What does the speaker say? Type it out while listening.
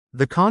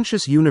The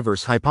conscious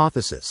universe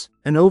hypothesis,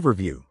 an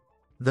overview.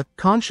 The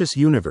conscious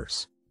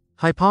universe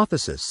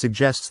hypothesis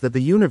suggests that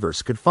the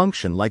universe could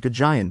function like a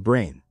giant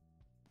brain.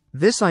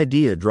 This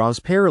idea draws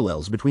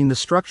parallels between the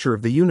structure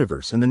of the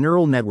universe and the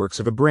neural networks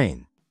of a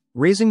brain,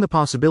 raising the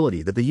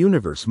possibility that the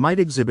universe might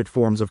exhibit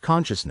forms of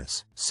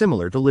consciousness,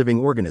 similar to living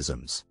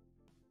organisms.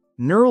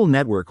 Neural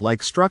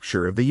network-like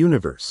structure of the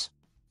universe.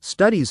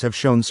 Studies have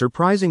shown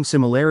surprising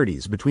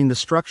similarities between the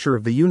structure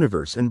of the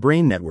universe and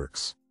brain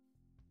networks.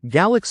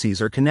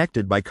 Galaxies are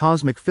connected by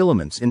cosmic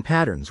filaments in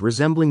patterns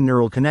resembling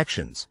neural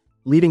connections,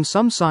 leading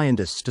some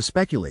scientists to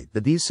speculate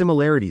that these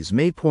similarities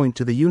may point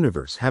to the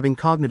universe having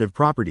cognitive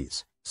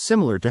properties,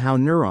 similar to how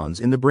neurons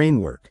in the brain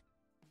work.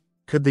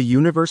 Could the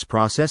universe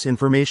process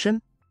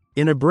information?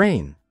 In a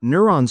brain,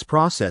 neurons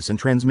process and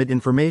transmit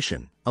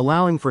information,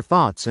 allowing for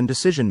thoughts and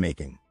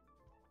decision-making.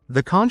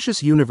 The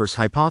conscious universe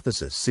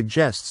hypothesis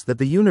suggests that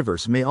the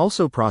universe may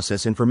also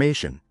process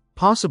information,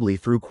 possibly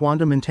through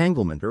quantum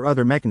entanglement or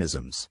other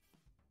mechanisms.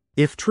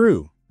 If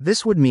true,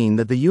 this would mean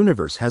that the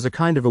universe has a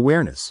kind of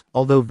awareness,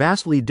 although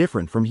vastly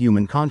different from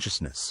human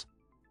consciousness.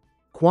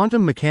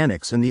 Quantum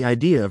mechanics and the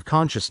idea of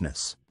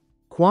consciousness.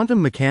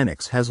 Quantum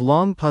mechanics has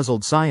long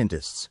puzzled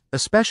scientists,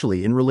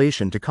 especially in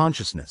relation to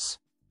consciousness.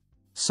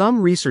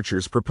 Some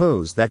researchers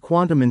propose that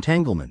quantum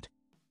entanglement,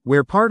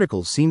 where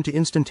particles seem to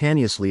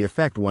instantaneously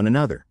affect one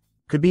another,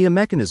 could be a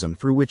mechanism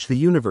through which the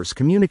universe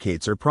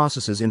communicates or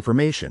processes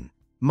information,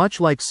 much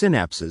like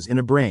synapses in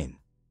a brain.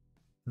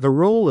 The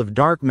role of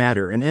dark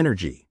matter and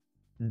energy.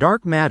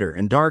 Dark matter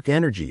and dark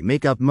energy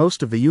make up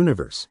most of the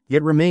universe,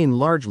 yet remain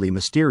largely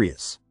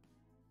mysterious.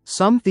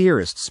 Some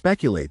theorists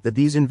speculate that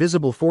these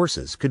invisible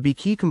forces could be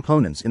key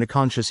components in a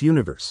conscious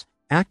universe,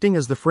 acting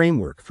as the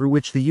framework through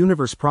which the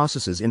universe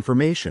processes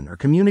information or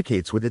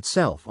communicates with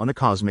itself on a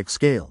cosmic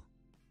scale.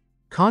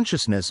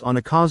 Consciousness on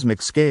a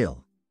cosmic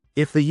scale.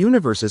 If the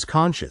universe is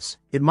conscious,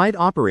 it might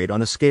operate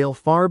on a scale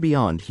far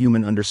beyond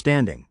human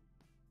understanding.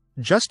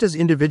 Just as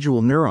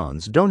individual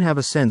neurons don't have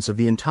a sense of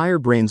the entire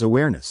brain's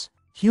awareness,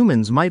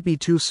 humans might be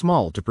too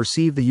small to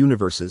perceive the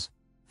universe's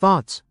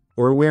thoughts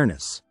or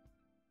awareness.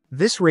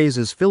 This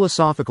raises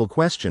philosophical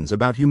questions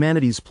about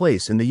humanity's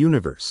place in the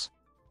universe.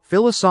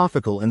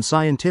 Philosophical and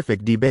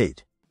scientific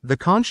debate. The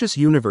conscious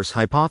universe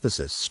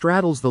hypothesis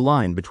straddles the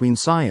line between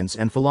science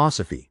and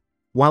philosophy.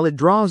 While it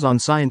draws on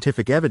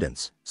scientific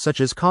evidence,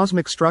 such as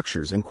cosmic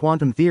structures and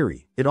quantum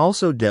theory, it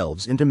also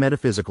delves into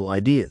metaphysical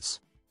ideas.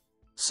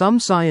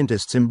 Some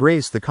scientists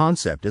embrace the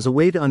concept as a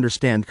way to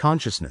understand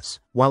consciousness,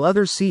 while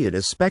others see it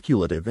as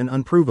speculative and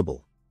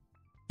unprovable.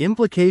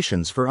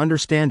 Implications for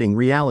understanding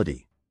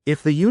reality.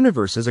 If the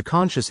universe is a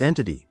conscious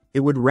entity,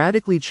 it would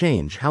radically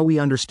change how we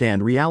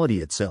understand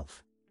reality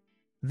itself.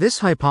 This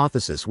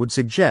hypothesis would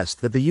suggest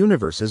that the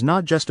universe is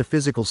not just a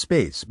physical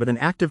space but an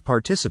active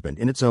participant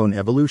in its own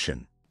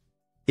evolution.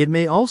 It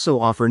may also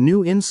offer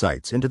new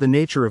insights into the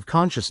nature of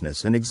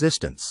consciousness and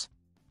existence.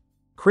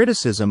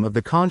 Criticism of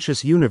the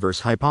conscious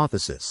universe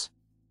hypothesis.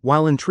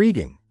 While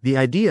intriguing, the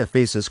idea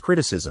faces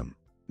criticism.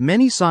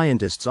 Many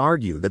scientists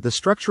argue that the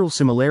structural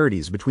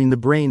similarities between the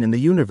brain and the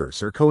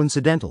universe are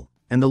coincidental,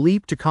 and the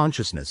leap to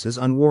consciousness is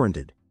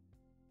unwarranted.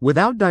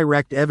 Without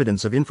direct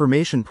evidence of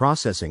information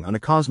processing on a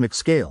cosmic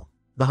scale,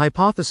 the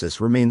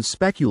hypothesis remains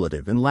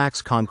speculative and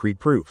lacks concrete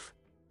proof.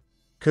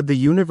 Could the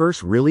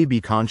universe really be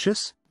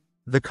conscious?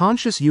 The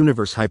conscious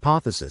universe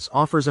hypothesis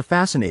offers a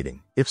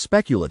fascinating, if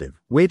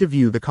speculative, way to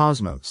view the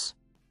cosmos.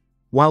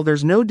 While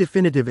there's no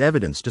definitive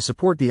evidence to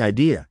support the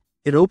idea,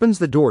 it opens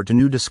the door to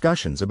new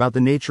discussions about the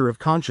nature of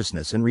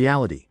consciousness and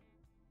reality.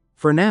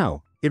 For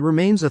now, it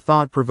remains a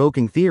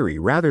thought-provoking theory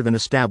rather than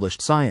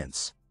established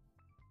science.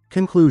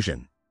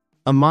 Conclusion.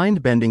 A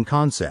mind-bending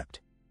concept.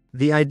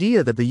 The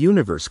idea that the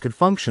universe could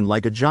function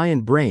like a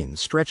giant brain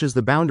stretches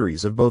the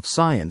boundaries of both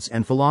science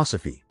and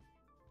philosophy.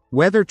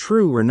 Whether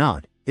true or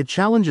not, it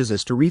challenges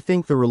us to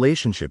rethink the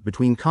relationship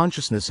between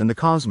consciousness and the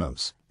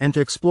cosmos, and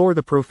to explore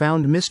the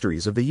profound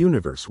mysteries of the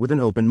universe with an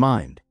open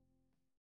mind.